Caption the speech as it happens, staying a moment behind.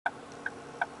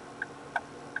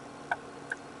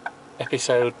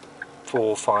episode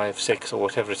 4, 5, 6 or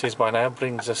whatever it is by now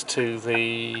brings us to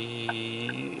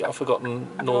the, I've forgotten,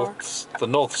 the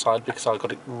north side because I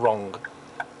got it wrong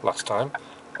last time,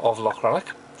 of Loch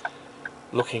Rannoch,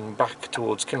 looking back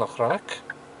towards Loch Rannoch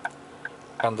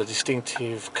and the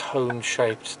distinctive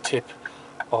cone-shaped tip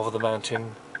of the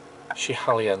mountain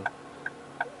Schiehallion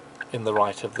in the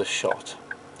right of the shot.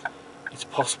 It's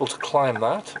possible to climb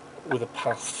that with a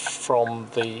path from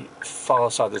the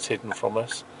far side that's hidden from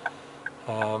us,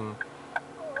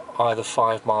 either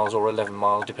 5 miles or 11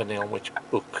 miles depending on which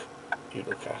book you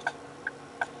look at.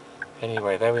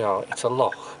 Anyway, there we are. It's a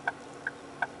loch.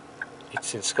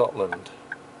 It's in Scotland.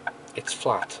 It's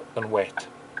flat and wet,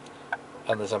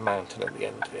 and there's a mountain at the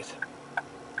end of it.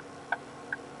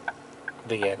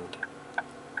 The end.